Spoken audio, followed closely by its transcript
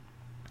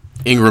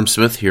Ingram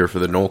Smith here for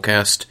the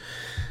Nolecast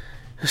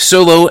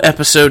solo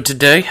episode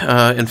today.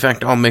 In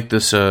fact, I'll make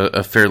this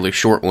a fairly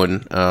short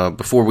one.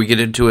 Before we get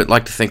into it, I'd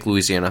like to thank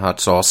Louisiana Hot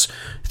Sauce.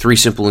 3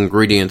 simple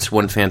ingredients,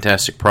 1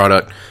 fantastic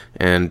product,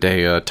 and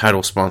a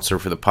title sponsor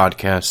for the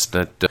podcast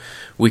that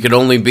we could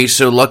only be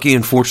so lucky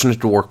and fortunate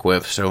to work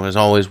with. So, as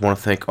always, want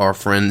to thank our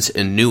friends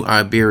in New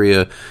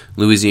Iberia,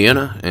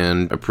 Louisiana,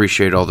 and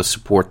appreciate all the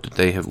support that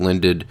they have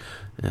lended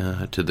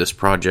to this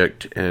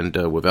project, and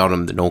without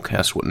them, the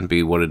Nolecast wouldn't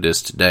be what it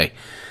is today.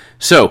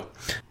 So,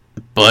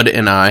 Bud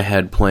and I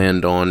had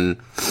planned on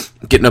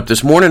getting up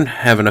this morning,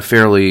 having a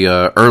fairly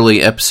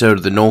early episode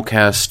of the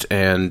Nolecast,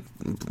 and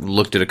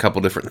looked at a couple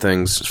different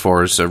things as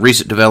far as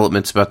recent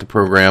developments about the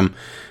program,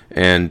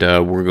 and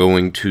we're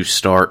going to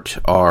start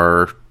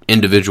our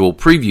individual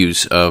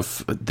previews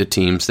of the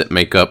teams that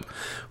make up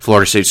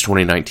Florida State's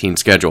 2019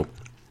 schedule.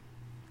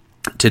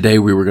 Today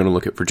we were going to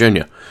look at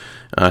Virginia.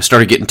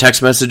 Started getting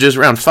text messages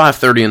around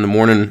 5:30 in the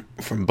morning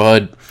from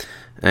Bud,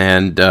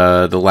 and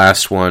the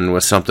last one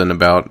was something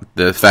about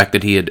the fact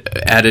that he had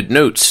added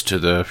notes to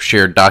the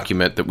shared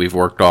document that we've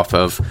worked off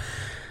of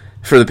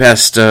for the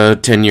past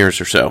 10 years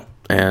or so.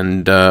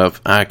 And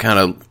I kind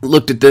of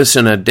looked at this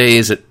in a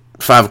daze at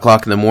 5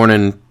 o'clock in the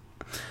morning,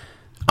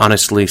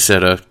 honestly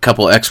said a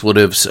couple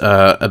expletives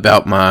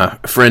about my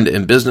friend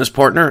and business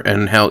partner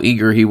and how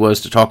eager he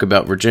was to talk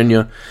about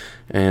Virginia,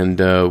 and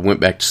went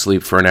back to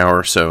sleep for an hour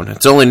or so. And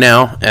it's only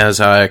now, as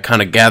I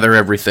kind of gather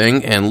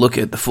everything and look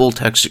at the full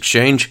text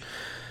exchange,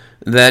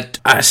 that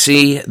I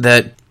see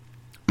that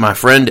my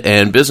friend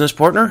and business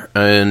partner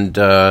and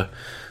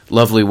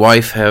lovely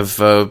wife have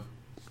gone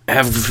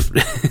to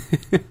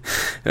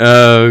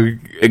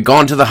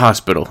the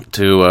hospital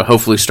to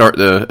hopefully start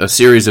a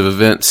series of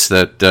events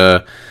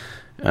that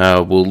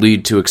will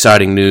lead to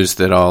exciting news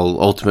that I'll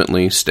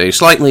ultimately stay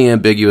slightly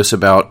ambiguous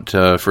about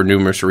for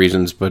numerous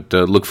reasons, but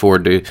look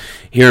forward to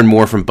hearing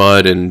more from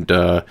Bud, and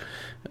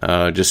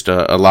just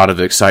a lot of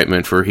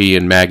excitement for he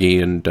and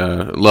Maggie, and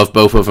love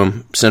both of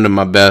them, send them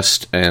my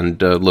best,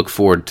 and look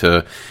forward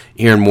to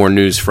hearing more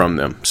news from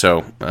them.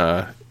 So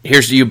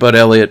here's to you, Bud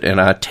Elliott,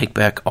 and I take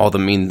back all the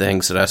mean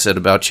things that I said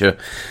about you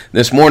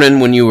this morning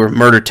when you were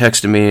murder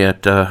texting me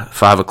at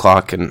 5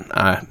 o'clock, and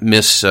I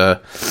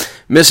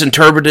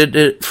misinterpreted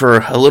it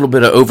for a little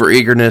bit of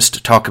overeagerness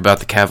to talk about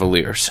the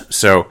Cavaliers.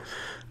 So,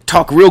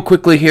 talk real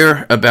quickly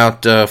here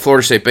about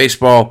Florida State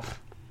Baseball.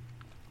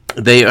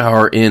 They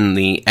are in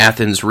the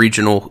Athens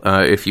Regional,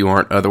 if you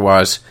aren't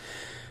otherwise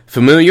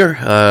familiar.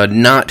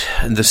 Not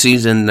the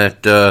season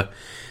that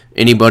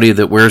anybody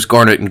that wears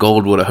garnet and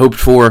gold would have hoped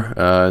for.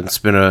 It's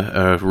been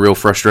a real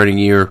frustrating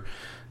year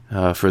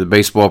for the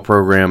baseball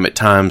program. At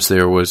times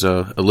there was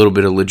a little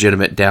bit of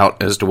legitimate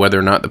doubt as to whether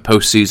or not the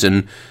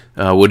postseason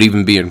would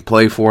even be in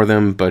play for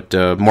them. But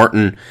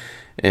Martin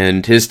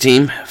and his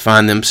team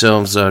find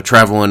themselves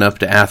traveling up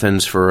to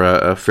Athens for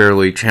a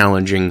fairly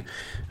challenging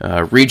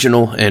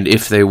regional, and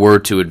if they were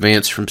to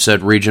advance from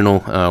said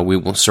regional, we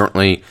will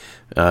certainly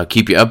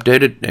keep you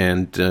updated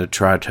and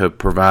try to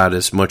provide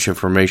as much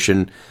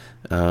information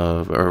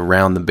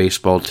around the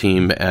baseball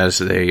team as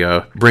they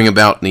bring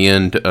about the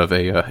end of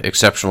a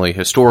exceptionally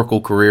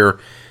historical career,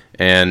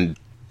 and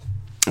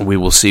we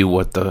will see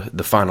what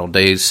the final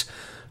days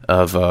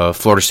of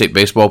Florida State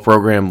baseball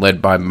program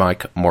led by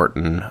Mike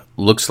Martin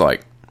looks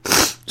like.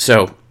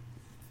 So,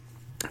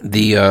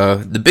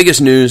 the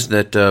biggest news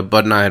that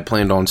Bud and I had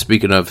planned on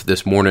speaking of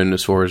this morning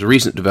as far as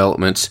recent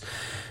developments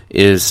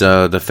is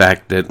the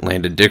fact that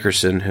Landon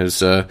Dickerson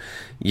has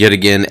yet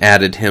again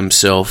added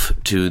himself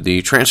to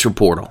the transfer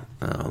portal.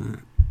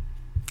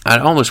 I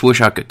almost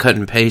wish I could cut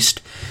and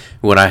paste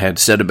what I had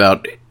said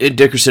about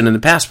Dickerson in the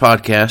past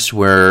podcast,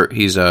 where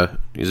he's a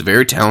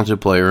very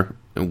talented player.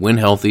 When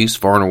healthy, he's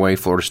far and away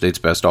Florida State's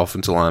best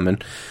offensive lineman.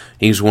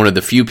 He's one of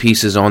the few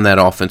pieces on that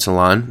offensive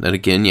line that,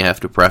 again, you have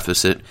to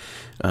preface it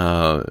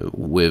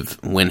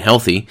with when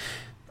healthy,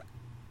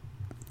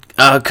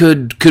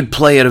 could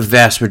play at a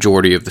vast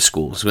majority of the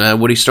schools.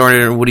 Would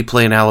he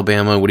play in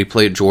Alabama? Would he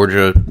play at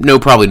Georgia? No,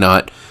 probably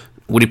not.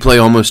 Would he play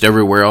almost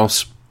everywhere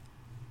else?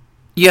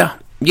 Yeah,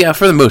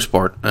 for the most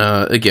part.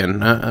 Again,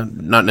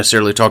 not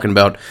necessarily talking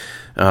about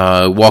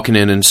walking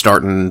in and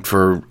starting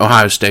for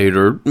Ohio State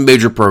or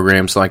major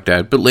programs like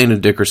that, but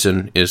Landon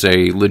Dickerson is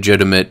a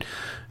legitimate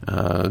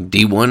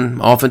D1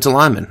 offensive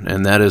lineman,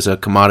 and that is a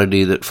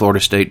commodity that Florida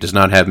State does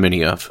not have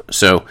many of.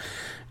 So,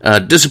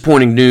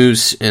 disappointing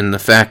news in the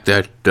fact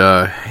that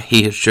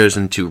he has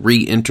chosen to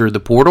re-enter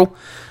the portal.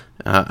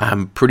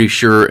 I'm pretty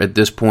sure at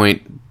this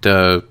point,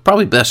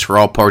 probably best for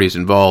all parties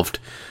involved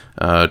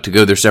to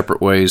go their separate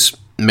ways,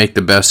 make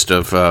the best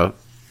of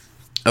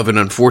an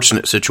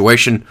unfortunate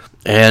situation,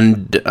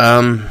 and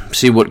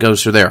see what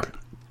goes through there.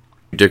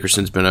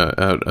 Dickerson's been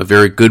a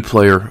very good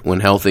player when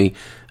healthy,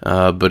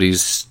 but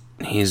he's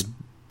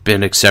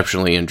been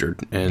exceptionally injured,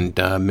 and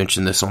I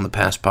mentioned this on the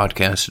past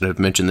podcast, and I've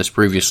mentioned this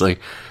previously.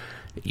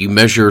 You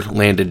measure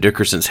Landon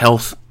Dickerson's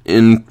health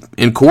in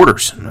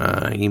quarters.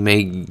 He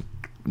may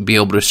be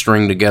able to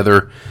string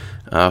together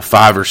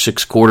 5 or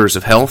 6 quarters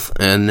of health,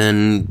 and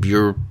then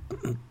you're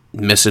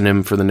missing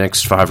him for the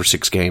next 5 or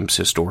 6 games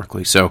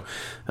historically. So,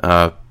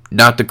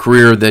 not the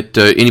career that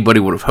anybody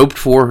would have hoped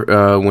for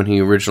when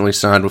he originally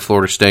signed with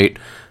Florida State.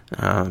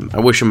 I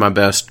wish him my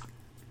best.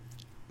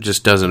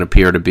 Just doesn't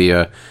appear to be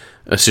a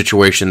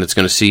situation that's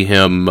going to see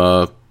him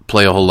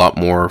play a whole lot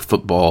more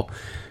football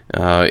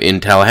in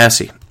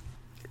Tallahassee.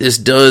 This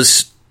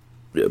does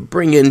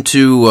bring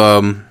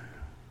into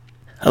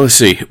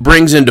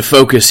brings into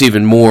focus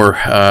even more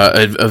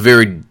a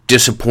very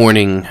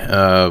disappointing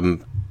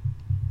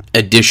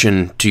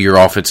addition to your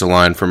offensive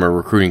line from a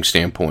recruiting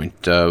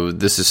standpoint.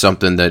 This is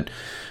something that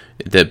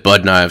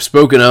Bud and I have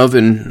spoken of,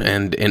 and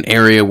an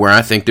area where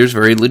I think there's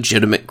very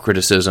legitimate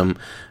criticism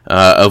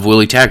of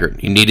Willie Taggart.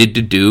 He needed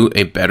to do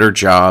a better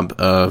job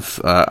of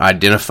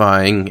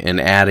identifying and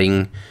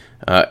adding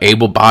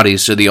able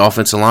bodies to the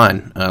offensive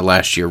line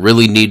last year.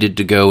 Really needed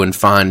to go and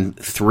find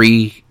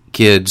 3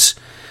 kids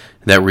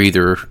that were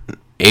either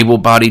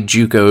able-bodied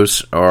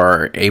JUCOs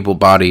or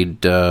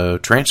able-bodied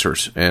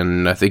transfers,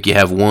 and I think you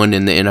have one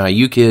in the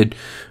NIU kid.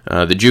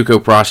 The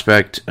JUCO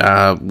prospect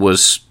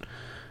was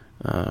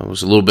a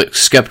little bit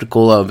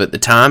skeptical of at the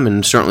time,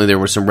 and certainly there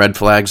were some red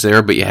flags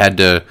there. But you had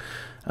to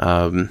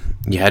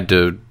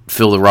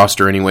fill the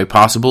roster any way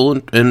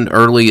possible, and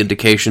early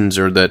indications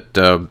are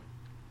that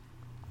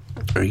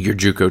your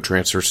JUCO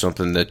transfer is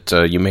something that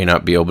you may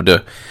not be able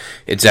to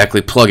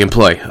exactly plug and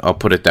play. I'll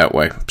put it that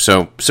way.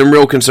 So some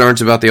real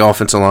concerns about the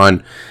offensive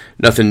line.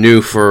 Nothing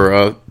new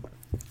for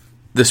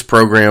this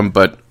program,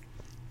 but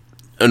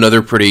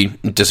another pretty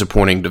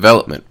disappointing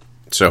development.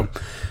 So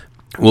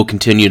we'll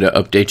continue to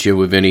update you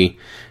with any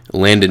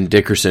Landon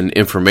Dickerson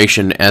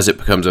information as it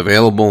becomes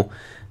available.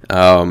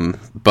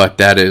 But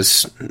that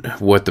is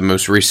what the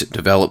most recent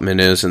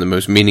development is, and the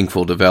most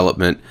meaningful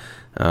development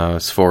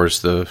as far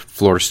as the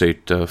Florida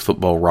State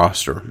football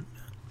roster.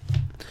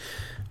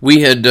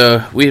 We had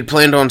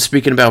planned on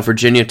speaking about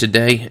Virginia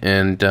today,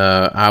 and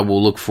I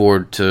will look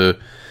forward to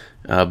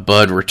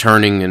Bud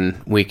returning,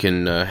 and we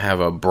can have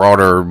a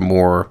broader,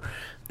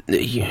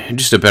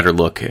 just a better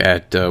look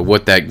at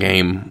what that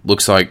game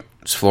looks like.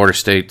 It's Florida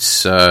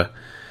State's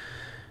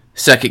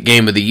second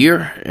game of the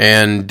year,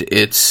 and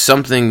it's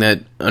something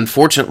that,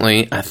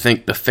 unfortunately, I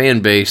think the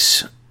fan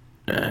base,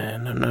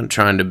 and I'm not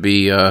trying to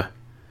be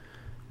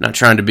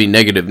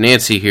negative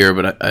Nancy here,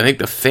 but I think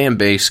the fan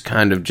base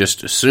kind of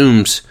just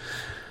assumes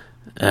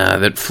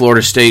that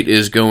Florida State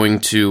is going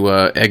to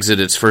exit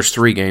its first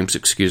 3 games.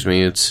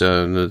 It's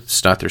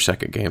not their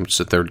second game; it's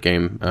the third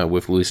game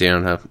with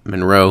Louisiana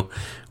Monroe,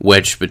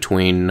 wedged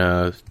between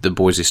the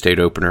Boise State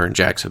opener and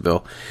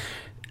Jacksonville.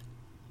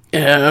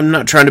 I'm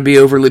not trying to be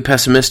overly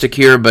pessimistic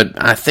here, but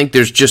I think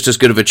there's just as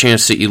good of a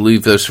chance that you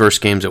leave those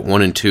first games at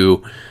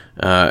 1-2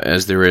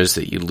 as there is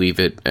that you leave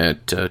it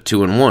at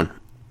 2-1.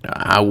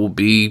 I will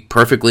be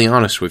perfectly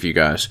honest with you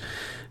guys.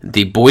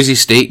 The Boise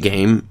State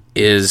game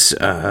is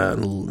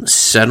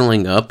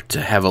settling up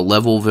to have a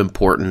level of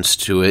importance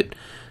to it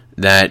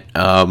that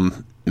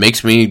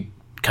makes me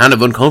kind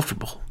of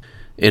uncomfortable.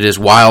 It is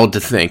wild to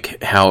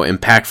think how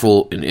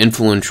impactful and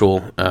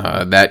influential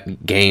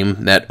that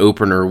game, that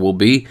opener, will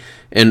be.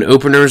 And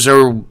openers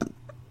are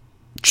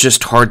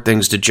just hard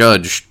things to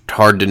judge.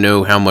 Hard to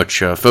know how much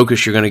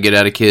focus you're going to get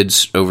out of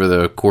kids over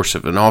the course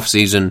of an off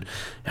season,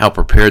 how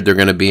prepared they're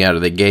going to be out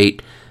of the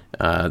gate.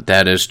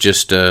 That is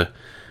just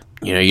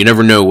you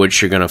never know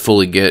what you're going to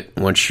fully get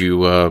once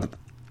you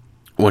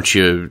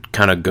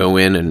kind of go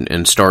in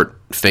and start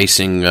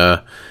facing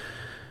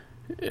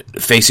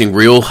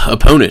real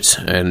opponents.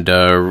 And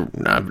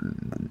I've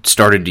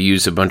started to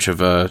use a bunch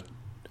of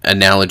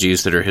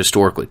analogies that are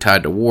historically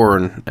tied to war,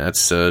 and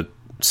that's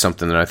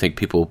something that I think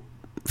people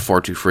far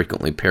too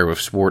frequently pair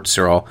with sports,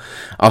 or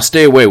I'll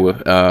stay away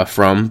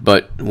from.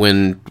 But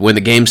when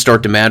the games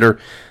start to matter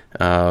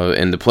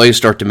and the plays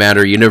start to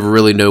matter, you never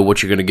really know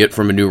what you're going to get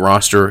from a new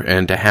roster,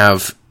 and to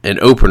have an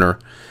opener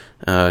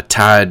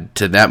tied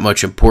to that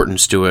much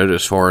importance to it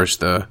as far as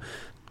the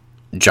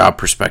job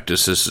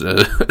prospectus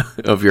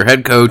of your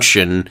head coach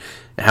and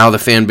how the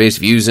fan base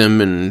views him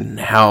and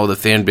how the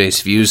fan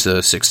base views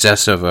the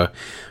success of a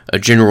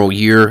general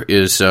year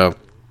is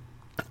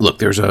look.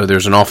 There's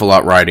an awful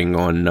lot riding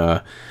on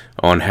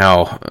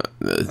how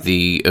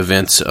the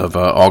events of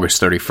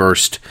August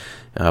 31st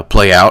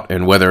play out,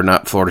 and whether or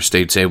not Florida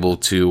State's able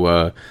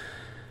to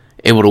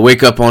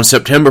wake up on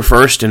September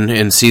 1st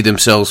and see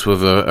themselves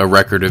with a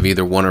record of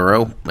either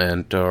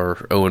 1-0 or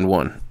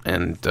 0-1.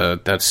 And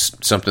that's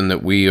something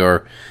that we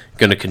are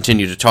going to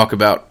continue to talk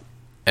about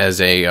as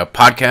a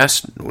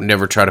podcast. We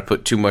never try to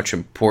put too much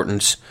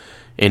importance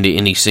into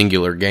any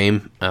singular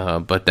game,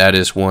 but that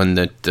is one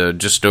that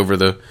just over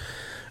the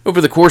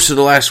course of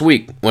the last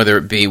week, whether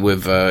it be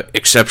with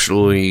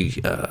exceptionally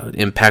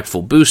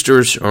impactful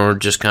boosters or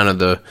just kind of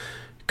the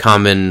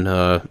common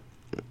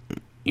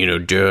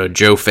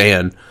Joe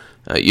fan,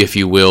 if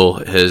you will,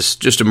 has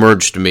just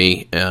emerged to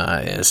me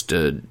as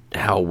to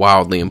how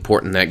wildly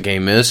important that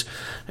game is.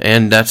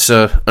 And that's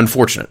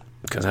unfortunate,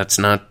 because that's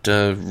not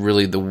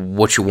really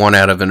what you want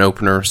out of an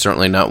opener,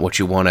 certainly not what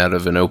you want out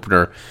of an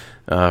opener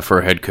for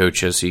a head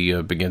coach as he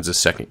begins his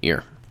second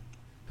year.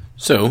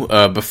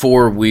 So,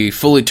 before we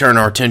fully turn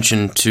our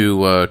attention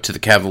to the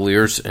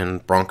Cavaliers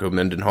and Bronco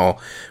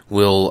Mendenhall,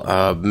 we'll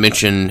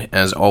mention,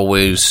 as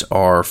always,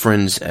 our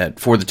friends at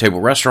For the Table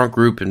Restaurant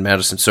Group in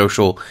Madison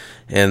Social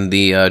and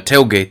the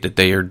tailgate that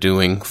they are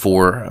doing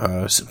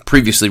for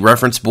previously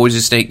referenced Boise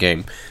State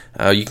game.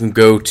 You can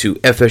go to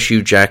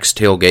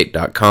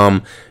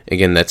fsujaxtailgate.com.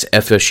 Again, that's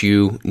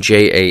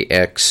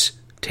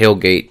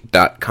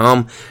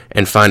fsujaxtailgate.com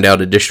and find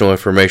out additional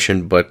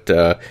information, but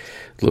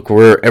look,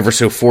 we're ever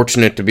so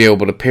fortunate to be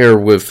able to pair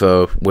with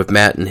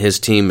Matt and his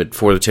team at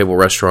For the Table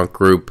Restaurant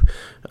Group.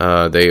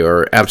 They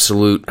are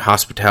absolute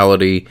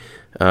hospitality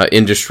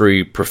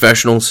industry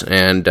professionals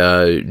and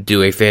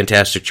do a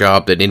fantastic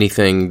job at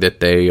anything that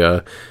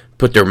they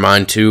put their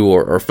mind to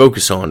or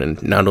focus on.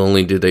 And not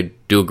only do they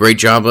do a great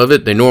job of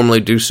it, they normally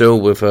do so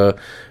with a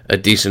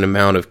decent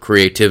amount of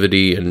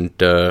creativity and,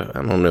 I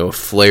don't know if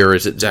flair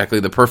is exactly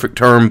the perfect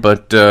term,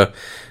 but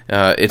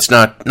it's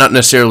not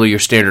necessarily your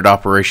standard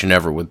operation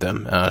ever with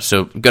them.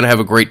 So going to have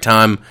a great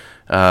time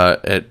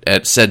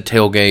at said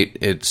tailgate.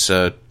 It's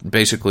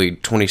basically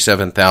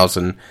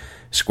 27,000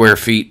 square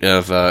feet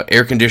of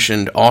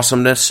air-conditioned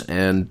awesomeness,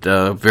 and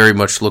very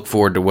much look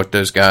forward to what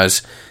those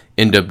guys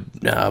end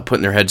up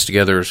putting their heads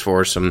together as far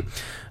as some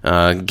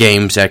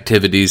games,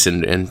 activities,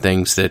 and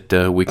things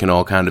that we can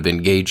all kind of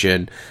engage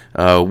in.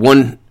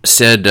 One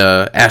said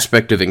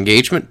aspect of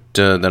engagement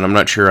that I'm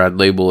not sure I'd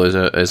label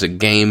as a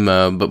game,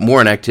 but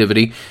more an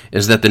activity,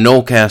 is that the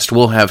Nolecast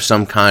will have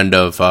some kind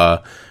of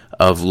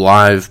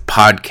live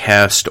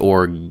podcast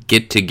or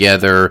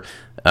get-together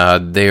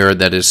there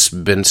that has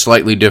been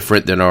slightly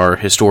different than our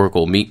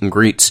historical meet and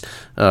greets,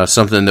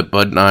 something that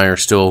Bud and I are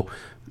still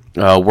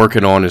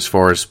working on as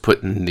far as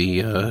putting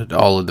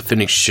all of the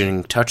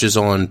finishing touches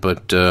on,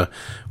 but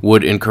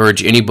would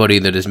encourage anybody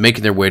that is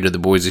making their way to the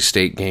Boise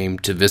State game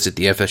to visit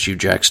the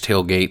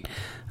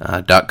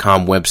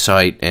FSUJaxTailgate.com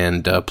website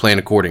and plan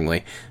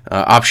accordingly.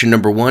 Option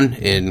number one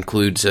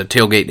includes a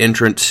tailgate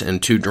entrance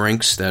and 2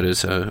 drinks. That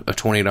is a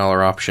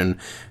 $20 option.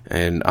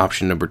 And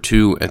option number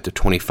 2 at the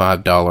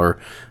 $25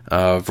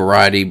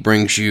 variety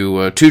brings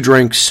you 2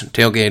 drinks,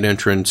 tailgate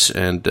entrance,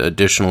 and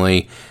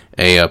additionally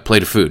a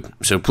plate of food.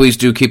 So please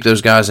do keep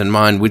those guys in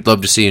mind. We'd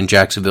love to see you in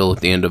Jacksonville at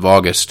the end of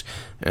August.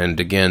 And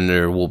again,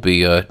 there will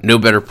be no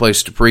better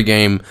place to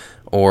pregame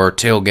or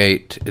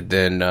tailgate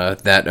than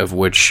that of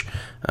which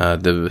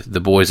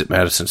the boys at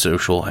Madison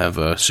Social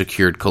have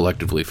secured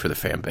collectively for the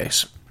fan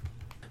base.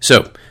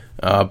 So,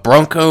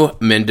 Bronco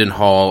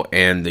Mendenhall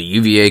and the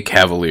UVA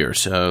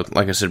Cavaliers.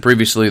 Like I said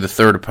previously, the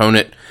third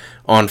opponent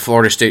on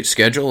Florida State's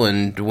schedule,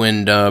 and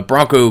when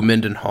Bronco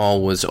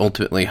Mendenhall was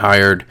ultimately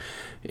hired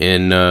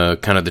in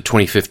kind of the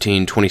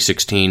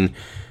 2015-2016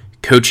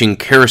 coaching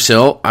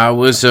carousel, I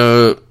was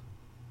this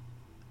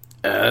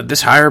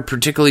hire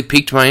particularly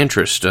piqued my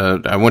interest.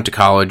 I went to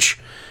college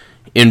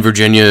in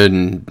Virginia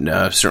and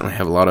certainly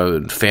have a lot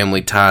of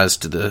family ties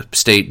to the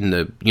state and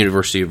the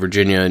University of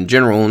Virginia in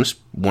general, and it's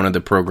one of the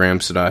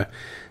programs that I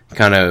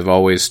kind of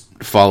always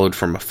followed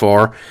from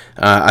afar.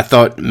 I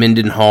thought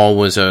Mendenhall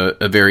was a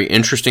very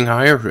interesting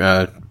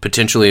hire,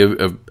 potentially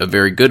a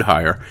very good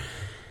hire.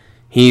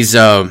 He's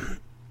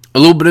a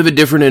little bit of a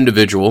different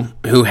individual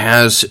who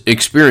has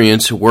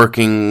experience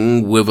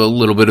working with a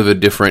little bit of a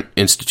different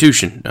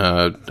institution.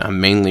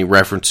 I'm mainly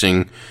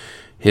referencing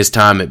his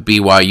time at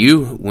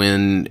BYU,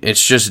 when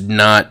it's just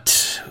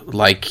not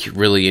like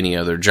really any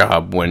other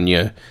job. When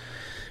you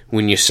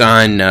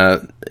sign,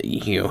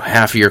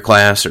 half of your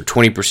class or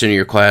 20% of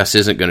your class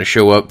isn't going to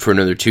show up for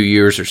another 2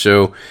 years or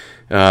so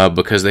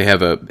because they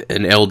have an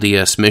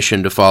LDS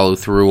mission to follow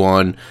through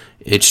on.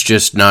 It's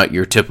just not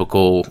your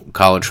typical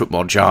college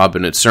football job,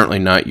 and it's certainly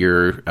not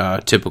your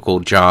typical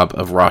job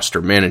of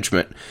roster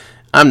management.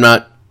 I'm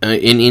not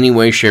in any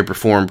way, shape, or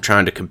form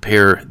trying to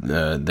compare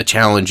the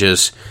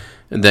challenges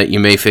that you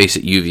may face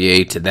at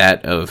UVA to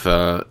that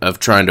of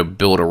trying to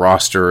build a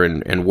roster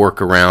and work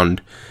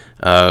around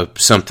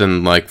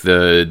something like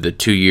the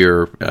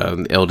 2-year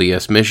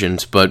LDS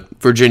missions. But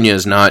Virginia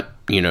is not,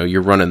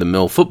 your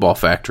run-of-the-mill football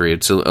factory.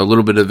 It's a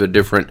little bit of a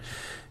different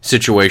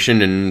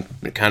situation, and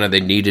kind of they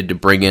needed to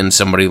bring in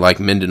somebody like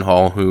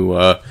Mendenhall, who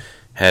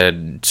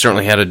had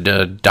certainly had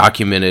a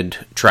documented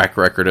track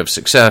record of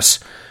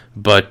success,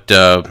 but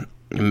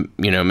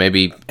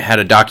maybe had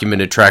a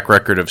documented track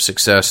record of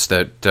success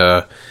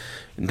that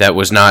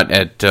was not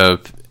at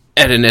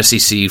an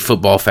SEC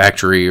football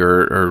factory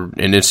or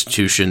an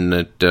institution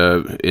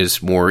that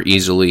is more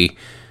easily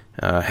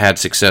had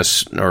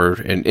success, or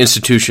an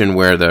institution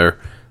where their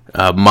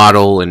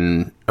model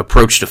and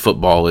approach to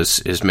football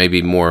is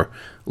maybe more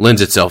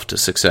lends itself to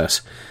success.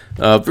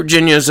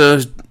 Virginia's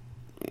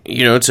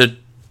it's a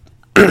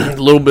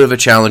little bit of a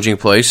challenging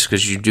place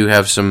because you do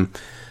have some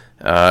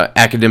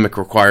academic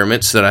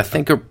requirements that I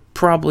think are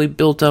probably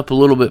built up a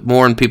little bit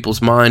more in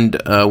people's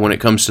mind when it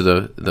comes to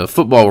the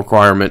football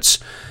requirements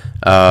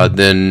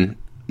than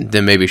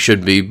maybe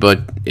should be. But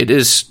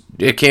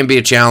it can be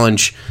a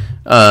challenge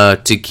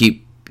to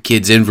keep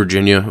kids in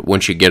Virginia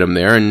once you get them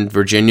there, and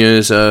Virginia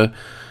is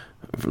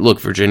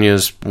Virginia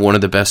is one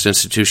of the best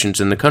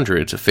institutions in the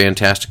country. It's a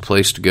fantastic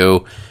place to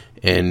go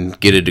and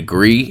get a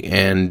degree,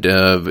 and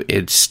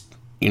it's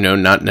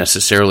not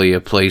necessarily a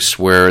place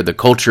where the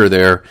culture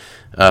there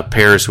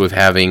pairs with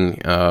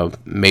having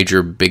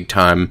major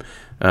big-time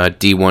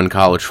D1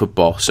 college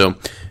football. So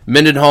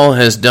Mendenhall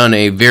has done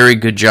a very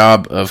good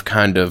job of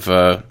kind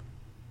of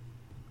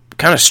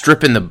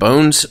stripping the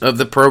bones of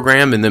the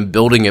program and then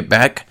building it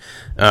back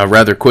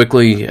rather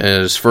quickly.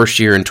 His first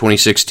year in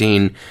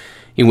 2016,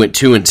 he went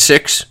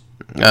 2-6.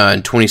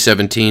 In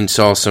 2017,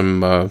 saw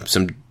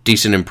some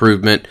decent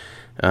improvement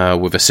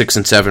with a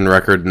 6-7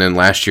 record, and then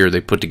last year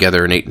they put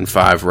together an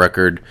 8-5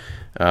 record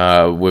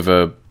with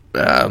a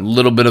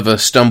little bit of a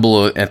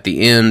stumble at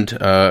the end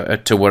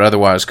to what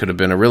otherwise could have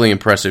been a really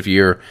impressive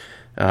year,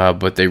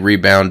 but they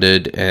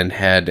rebounded and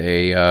had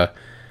a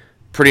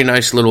pretty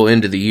nice little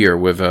end of the year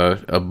with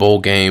a bowl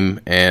game,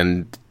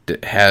 and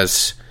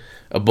has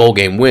a bowl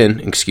game win.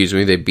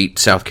 They beat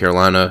South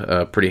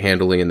Carolina pretty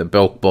handily in the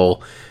Belk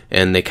Bowl,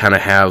 and they kind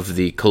of have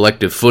the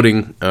collective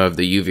footing of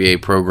the UVA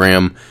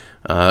program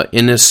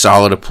in as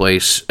solid a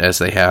place as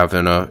they have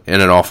in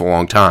an awful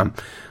long time.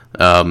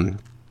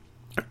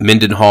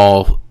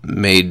 Mendenhall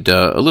made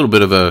a little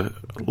bit of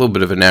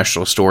a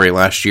national story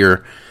last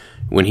year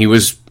when he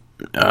was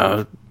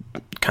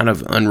kind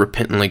of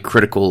unrepentantly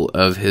critical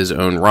of his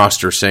own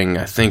roster, saying,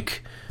 I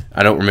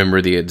don't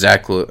remember the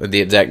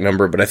exact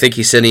number, but I think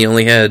he said he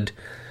only had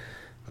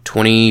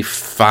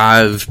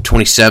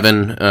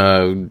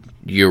 27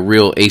 your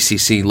real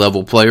ACC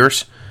level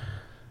players.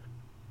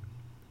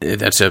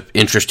 That's an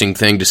interesting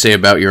thing to say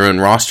about your own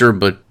roster,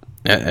 but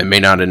it may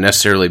not have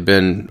necessarily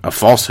been a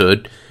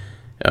falsehood.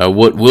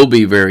 What will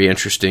be very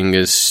interesting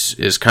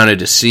is kind of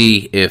to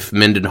see if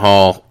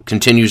Mendenhall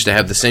continues to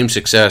have the same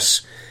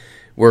success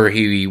where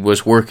he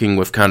was working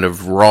with kind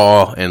of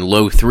raw and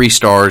low 3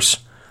 stars,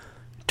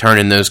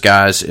 turning those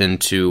guys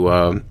into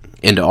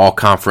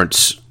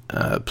all-conference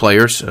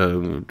players.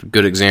 A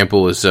good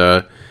example is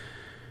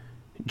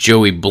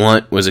Joey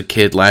Blunt was a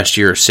kid last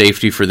year, a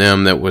safety for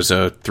them that was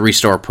a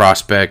 3-star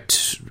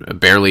prospect,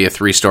 barely a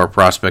 3-star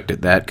prospect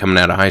at that, coming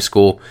out of high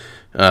school.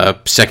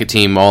 Second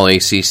team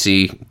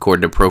All-ACC,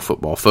 according to Pro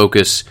Football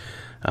Focus.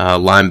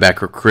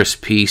 Linebacker Chris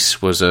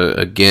Peace was,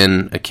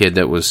 again, a kid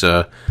that was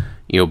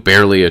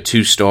barely a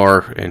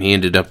 2-star, and he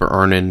ended up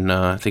earning,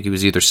 I think he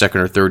was either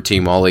second or third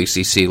team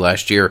All-ACC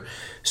last year.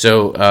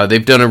 So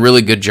they've done a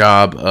really good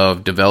job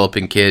of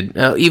developing kid.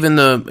 Even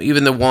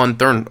the Juan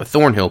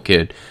Thornhill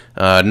kid,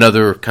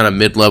 another kind of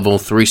mid-level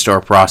 3-star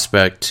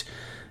prospect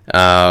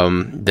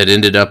that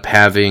ended up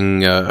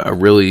having a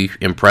really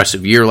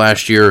impressive year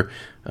last year.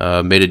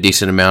 Made a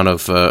decent amount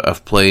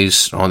of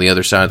plays on the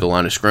other side of the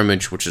line of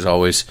scrimmage, which is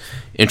always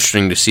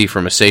interesting to see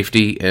from a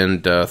safety,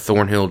 and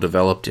Thornhill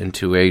developed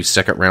into a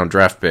second-round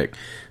draft pick.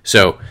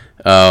 So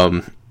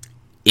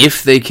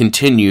if they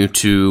continue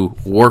to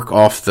work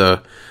off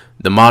the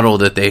model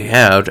that they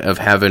have of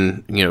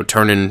having,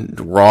 turning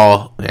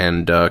raw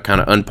and kind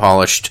of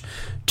unpolished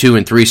 2-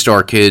 and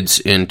 3-star kids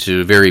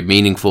into very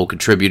meaningful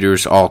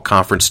contributors, all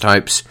conference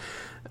types,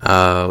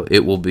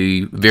 it will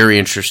be very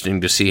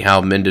interesting to see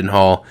how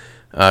Mendenhall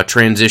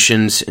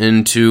transitions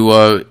into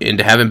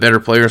having better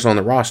players on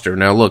the roster.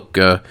 Now, look,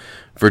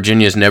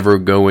 Virginia's never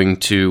going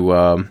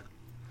to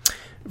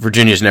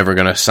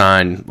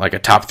sign like a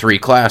top 3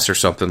 class or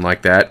something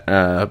like that.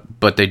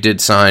 But they did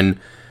sign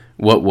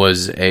what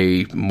was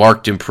a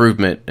marked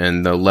improvement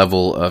in the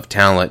level of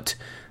talent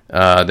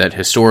that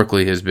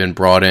historically has been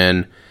brought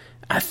in.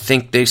 I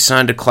think they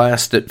signed a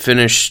class that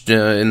finished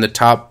in the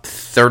top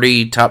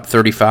 30, top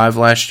 35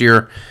 last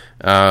year,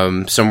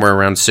 somewhere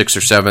around 6th or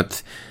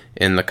 7th.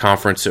 In the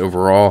conference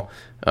overall.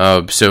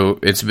 So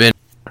it's been,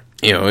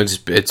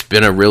 it's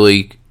been a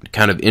really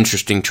kind of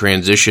interesting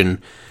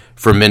transition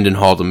for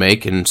Mendenhall to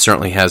make, and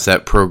certainly has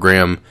that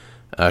program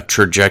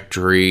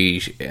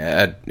trajectory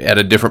at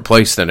a different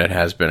place than it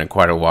has been in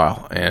quite a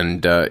while.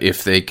 And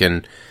if they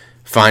can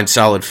find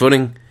solid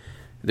footing,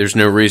 there's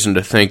no reason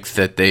to think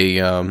that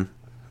they, I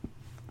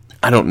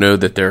don't know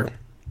that they're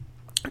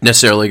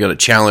necessarily going to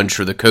challenge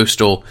for the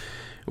Coastal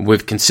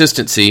with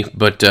consistency,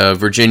 but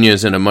Virginia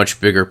is in a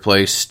much bigger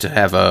place to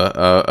have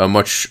a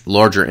much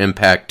larger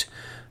impact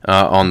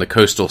on the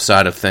Coastal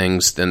side of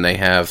things than they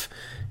have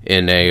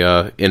in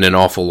an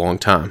awful long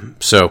time.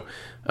 So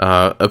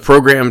a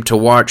program to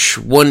watch.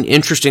 One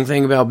interesting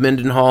thing about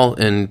Mendenhall,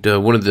 and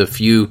one of the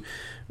few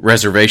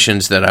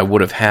reservations that I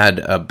would have had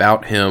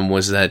about him,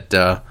 was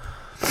that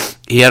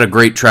he had a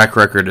great track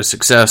record of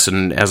success,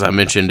 and as I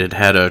mentioned, it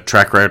had a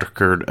track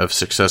record of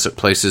success at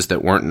places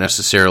that weren't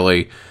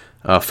necessarily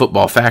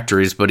football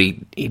factories, but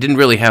he didn't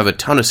really have a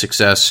ton of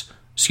success.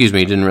 He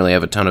didn't really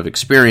have a ton of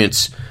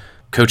experience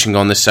coaching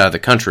on this side of the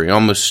country.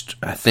 Almost,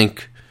 I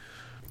think,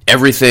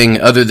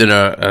 everything other than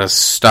a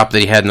stop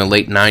that he had in the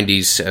late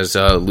 90s as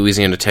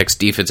Louisiana Tech's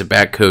defensive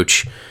back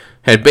coach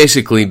had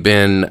basically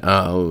been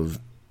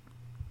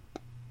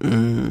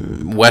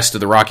west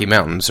of the Rocky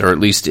Mountains, or at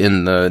least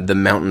in the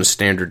Mountain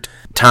Standard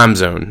Time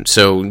Zone.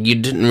 So you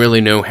didn't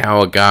really know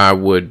how a guy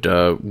would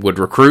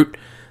recruit.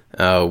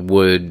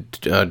 Would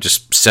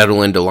just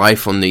settle into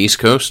life on the East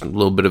Coast, a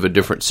little bit of a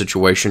different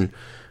situation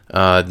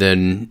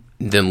than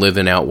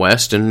living out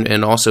west,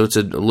 and also it's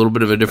a little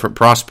bit of a different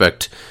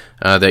prospect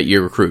that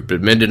you recruit.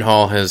 But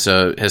Mendenhall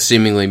has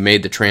seemingly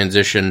made the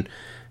transition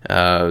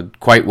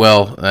quite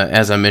well.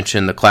 As I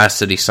mentioned, the class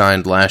that he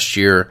signed last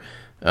year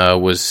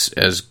was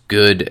as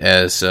good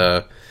as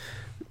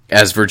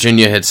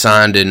Virginia had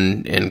signed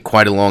in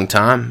quite a long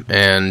time,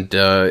 and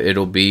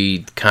it'll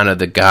be kind of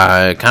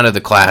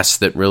the class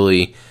that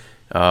really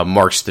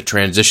marks the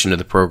transition of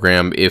the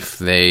program if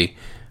they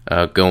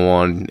go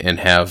on and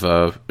have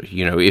Mendenhall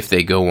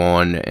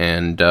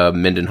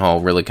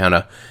really kind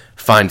of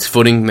finds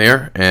footing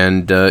there,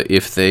 and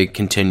if they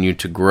continue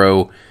to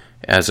grow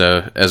as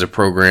a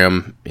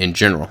program in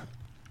general.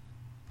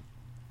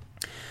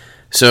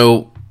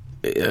 So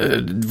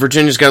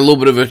Virginia's got a little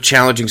bit of a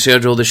challenging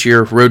schedule this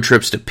year. Road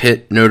trips to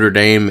Pitt, Notre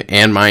Dame,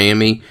 and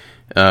Miami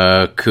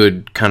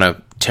could kind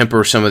of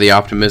temper some of the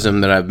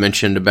optimism that I've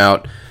mentioned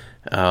about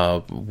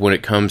when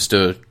it comes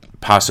to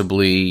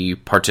possibly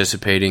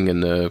participating in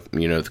the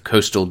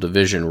Coastal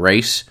Division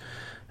race.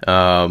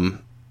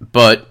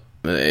 But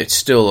it's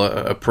still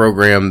a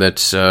program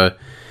that's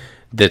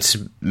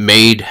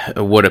made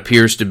what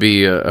appears to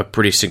be a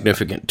pretty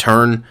significant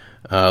turn,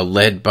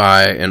 led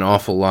by an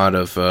awful lot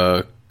of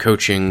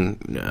coaching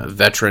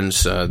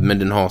veterans.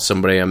 Mendenhall,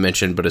 somebody I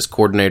mentioned, but his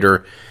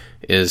coordinator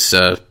is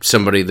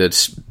somebody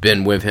that's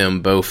been with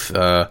him both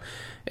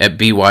at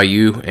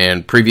BYU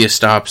and previous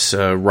stops.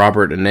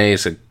 Robert Ane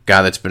is a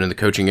guy that's been in the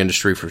coaching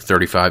industry for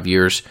 35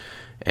 years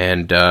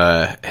and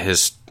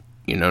has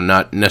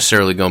not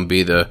necessarily going to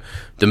be the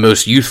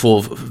most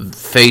youthful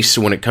face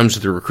when it comes to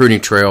the recruiting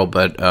trail,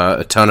 but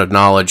a ton of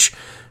knowledge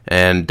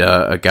and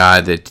a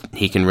guy that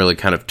he can really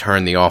kind of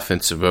turn the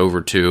offensive over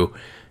to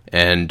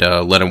and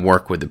let him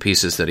work with the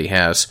pieces that he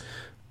has.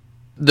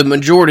 The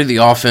majority of the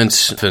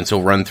offense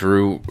will run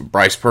through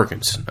Bryce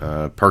Perkins.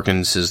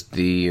 Perkins is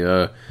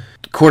the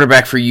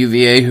quarterback for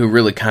UVA who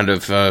really kind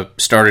of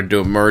started to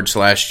emerge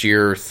last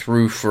year,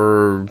 threw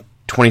for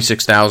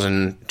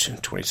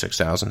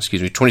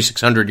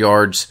 2,600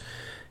 yards,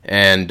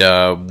 and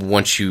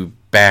once you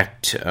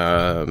backed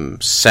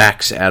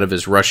sacks out of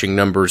his rushing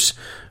numbers,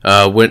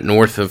 went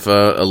north of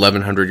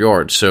 1,100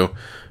 yards. So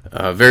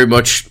very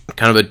much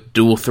kind of a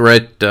dual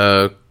threat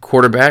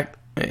quarterback,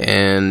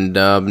 and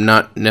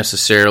not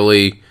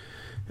necessarily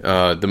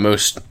the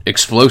most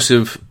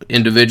explosive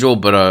individual,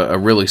 but a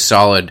really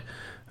solid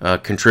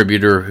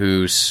contributor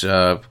who's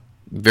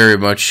very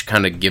much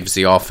kind of gives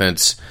the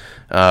offense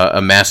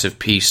a massive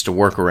piece to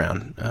work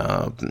around.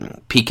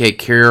 PK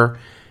Care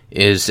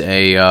is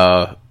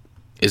a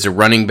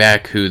running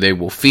back who they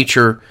will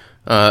feature,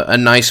 a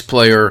nice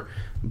player,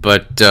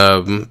 but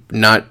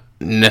not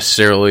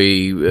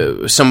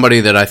necessarily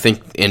somebody that I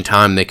think in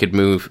time they could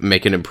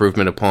make an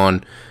improvement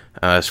upon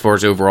as far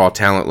as overall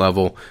talent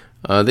level.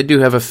 They do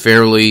have a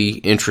fairly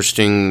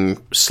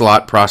interesting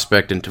slot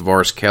prospect in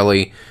Tavares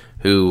Kelly,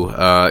 who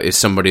is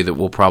somebody that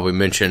we'll probably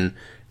mention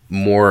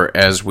more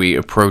as we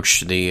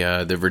approach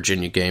the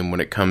Virginia game when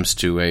it comes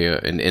to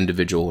an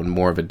individual and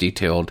more of a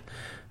detailed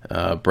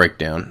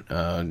breakdown.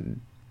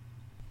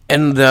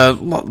 And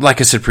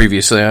like I said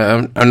previously,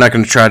 I'm not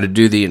going to try to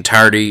do the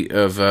entirety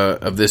of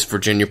this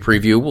Virginia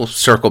preview. We'll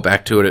circle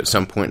back to it at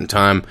some point in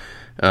time,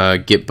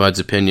 get Bud's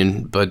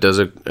opinion. Bud does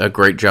a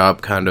great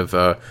job kind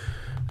of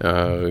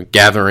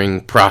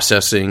gathering,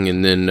 processing,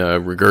 and then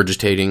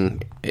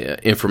regurgitating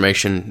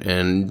information,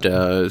 and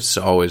it's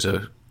always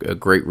a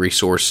great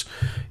resource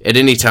at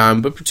any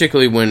time, but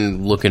particularly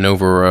when looking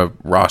over a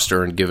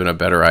roster and giving a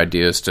better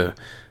idea as to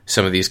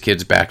some of these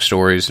kids'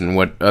 backstories and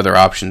what other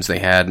options they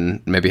had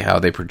and maybe how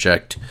they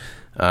project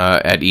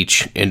at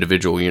each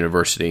individual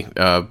university.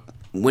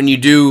 When you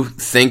do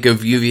think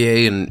of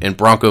UVA and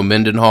Bronco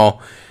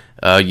Mendenhall,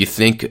 you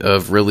think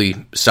of really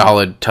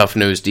solid,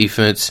 tough-nosed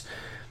defense.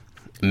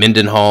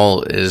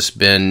 Mendenhall has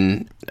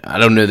been, I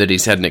don't know that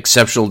he's had an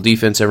exceptional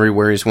defense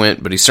everywhere he's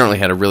went, but he's certainly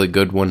had a really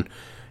good one,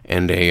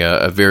 and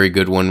a very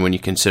good one when you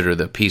consider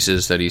the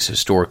pieces that he's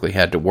historically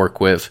had to work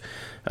with.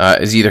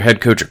 As either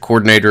head coach or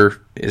coordinator,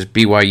 his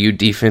BYU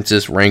defense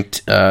is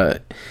ranked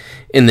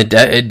in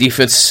the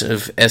defense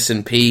of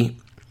S&P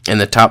in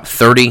the top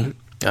 30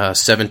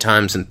 7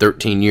 times in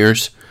 13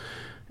 years,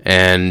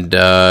 and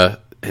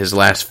his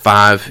last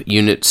 5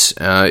 units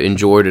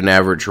enjoyed an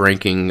average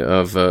ranking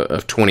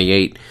of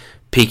 28,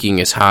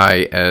 peaking as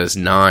high as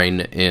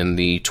 9 in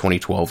the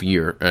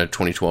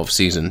 2012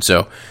 season.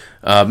 So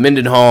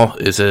Mendenhall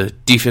is a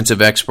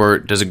defensive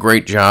expert, does a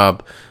great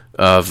job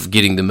of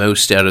getting the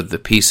most out of the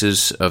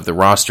pieces of the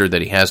roster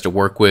that he has to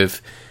work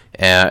with.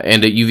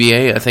 And at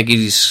UVA, I think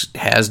he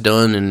has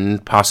done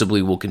and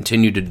possibly will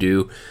continue to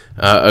do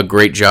a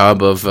great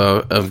job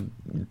of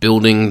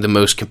building the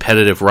most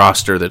competitive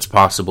roster that's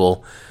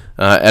possible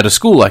at a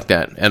school like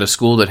that, at a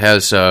school that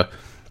has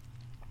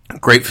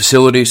great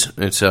facilities.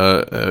 It's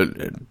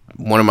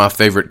one of my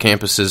favorite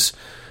campuses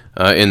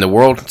in the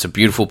world. It's a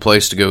beautiful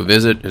place to go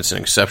visit. It's an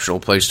exceptional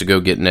place to go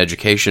get an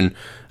education,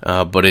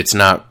 but it's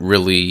not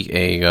really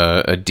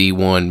a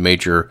D1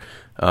 major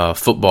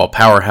football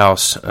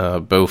powerhouse,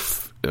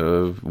 both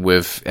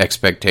with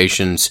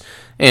expectations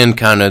and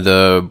kind of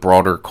the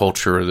broader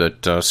culture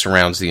that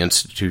surrounds the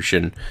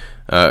institution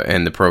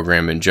and the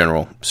program in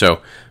general.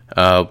 So,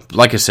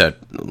 like I said,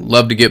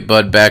 love to get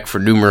Bud back for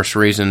numerous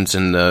reasons,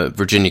 and the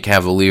Virginia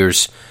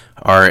Cavaliers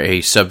are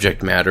a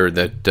subject matter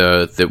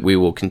that we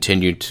will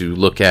continue to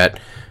look at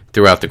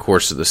throughout the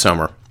course of the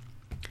summer.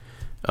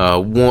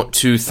 Want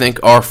to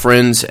thank our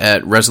friends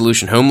at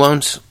Resolution Home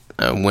Loans.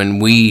 When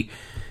we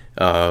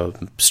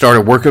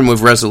started working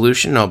with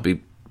Resolution, I'll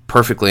be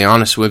perfectly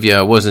honest with you,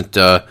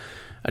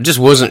 I just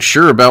wasn't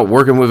sure about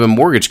working with a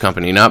mortgage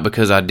company, not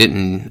because I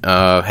didn't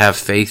have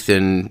faith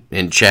in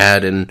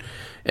Chad and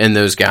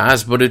those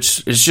guys, but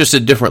it's just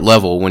a different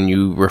level when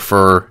you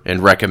refer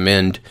and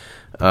recommend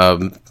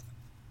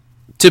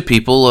to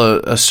people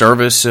a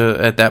service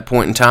at that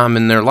point in time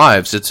in their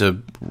lives. It's a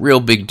real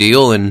big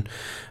deal, and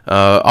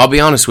I'll be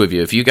honest with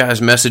you, if you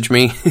guys message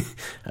me,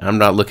 I'm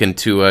not looking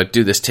to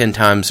do this 10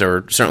 times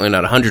or certainly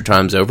not 100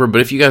 times over, but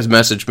if you guys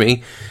message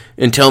me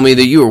and tell me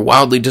that you were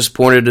wildly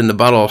disappointed in the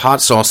bottle of hot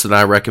sauce that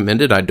I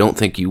recommended, I don't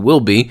think you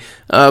will be,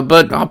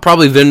 but I'll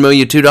probably Venmo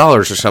you $2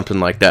 or something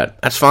like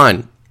that. That's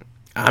fine.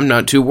 I'm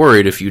not too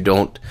worried if you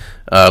don't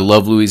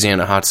love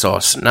Louisiana hot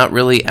sauce. Not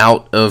really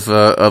out of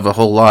a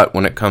whole lot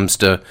when it comes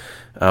to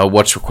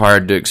what's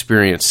required to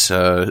experience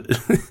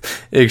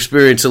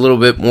experience a little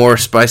bit more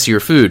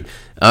spicier food.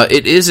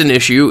 It is an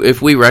issue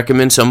if we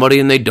recommend somebody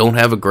and they don't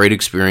have a great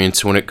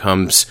experience when it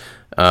comes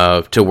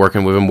to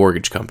working with a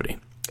mortgage company.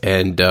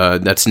 And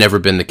that's never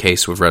been the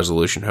case with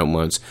Resolution Home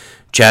Loans.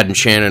 Chad and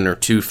Shannon are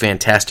two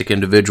fantastic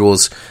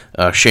individuals.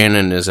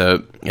 Shannon is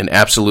an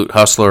absolute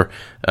hustler,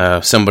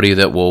 somebody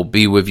that will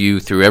be with you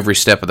through every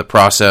step of the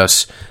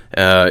process.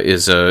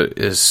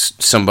 Is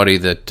somebody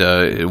that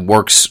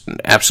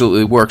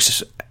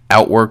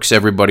outworks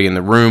everybody in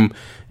the room,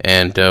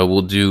 and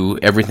will do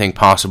everything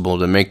possible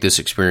to make this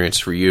experience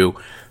for you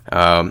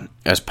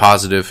as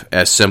positive,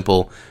 as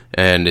simple,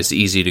 and as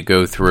easy to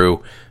go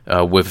through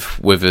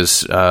with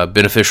as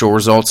beneficial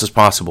results as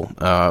possible.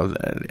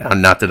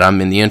 Not that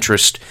I'm in the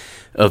interest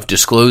of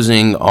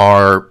disclosing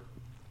our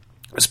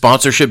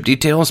sponsorship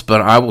details,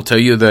 but I will tell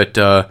you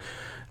that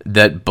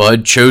that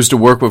Bud chose to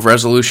work with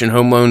Resolution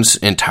Home Loans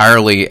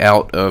entirely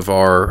out of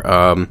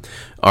our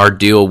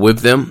deal with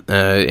them,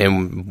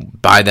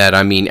 and by that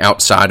I mean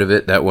outside of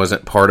it. That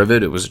wasn't part of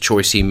it. It was a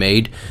choice he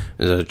made.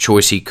 It was a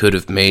choice he could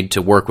have made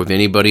to work with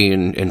anybody,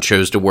 and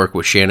chose to work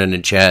with Shannon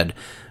and Chad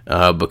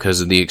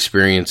because of the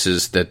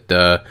experiences that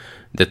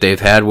they've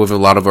had with a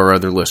lot of our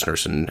other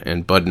listeners.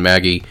 And Bud and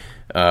Maggie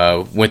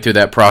went through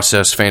that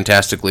process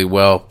fantastically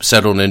well,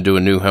 settled into a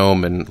new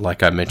home, and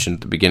like I mentioned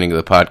at the beginning of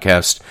the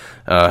podcast,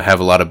 have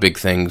a lot of big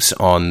things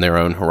on their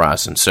own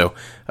horizon. So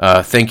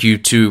thank you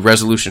to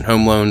Resolution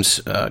Home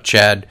Loans,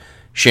 Chad,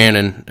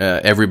 Shannon,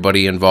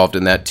 everybody involved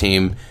in that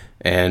team,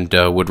 and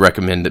would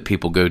recommend that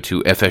people go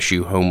to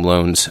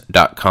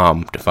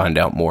fsuhomeloans.com to find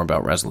out more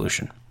about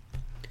Resolution.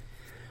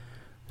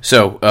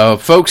 So,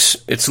 folks,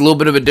 it's a little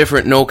bit of a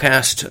different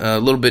Nolecast, a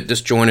little bit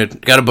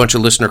disjointed. Got a bunch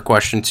of listener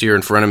questions here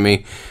in front of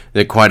me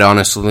that, quite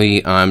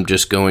honestly, I'm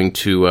just going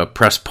to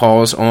press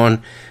pause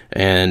on,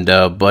 and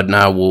Bud and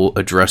I will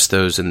address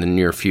those in the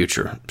near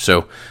future.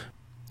 So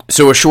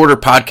a shorter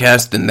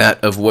podcast than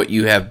that of what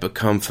you have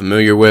become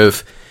familiar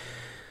with,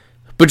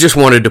 but just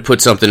wanted to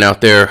put something out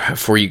there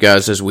for you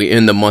guys as we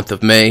end the month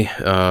of May.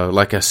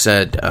 Like I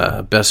said,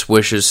 best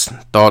wishes,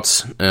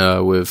 thoughts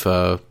with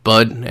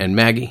Bud and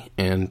Maggie,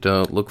 and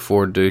look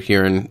forward to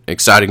hearing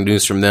exciting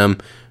news from them,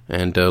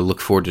 and look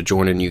forward to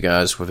joining you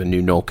guys with a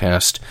new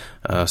Nolecast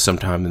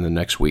sometime in the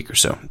next week or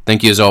so.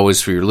 Thank you as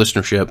always for your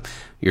listenership,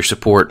 your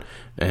support,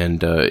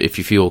 and if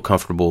you feel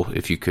comfortable,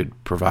 if you could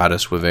provide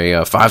us with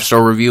a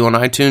 5-star review on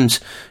iTunes.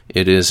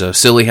 It is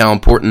silly how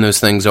important those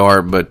things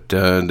are, but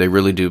they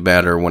really do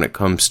matter when it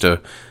comes to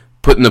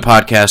putting the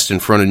podcast in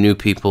front of new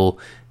people,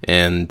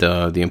 and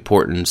the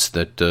importance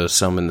that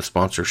some in the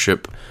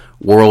sponsorship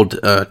world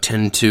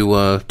tend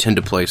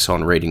to place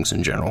on ratings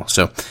in general.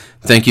 So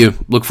thank you.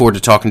 Look forward to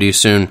talking to you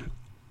soon.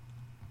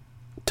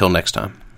 Till next time.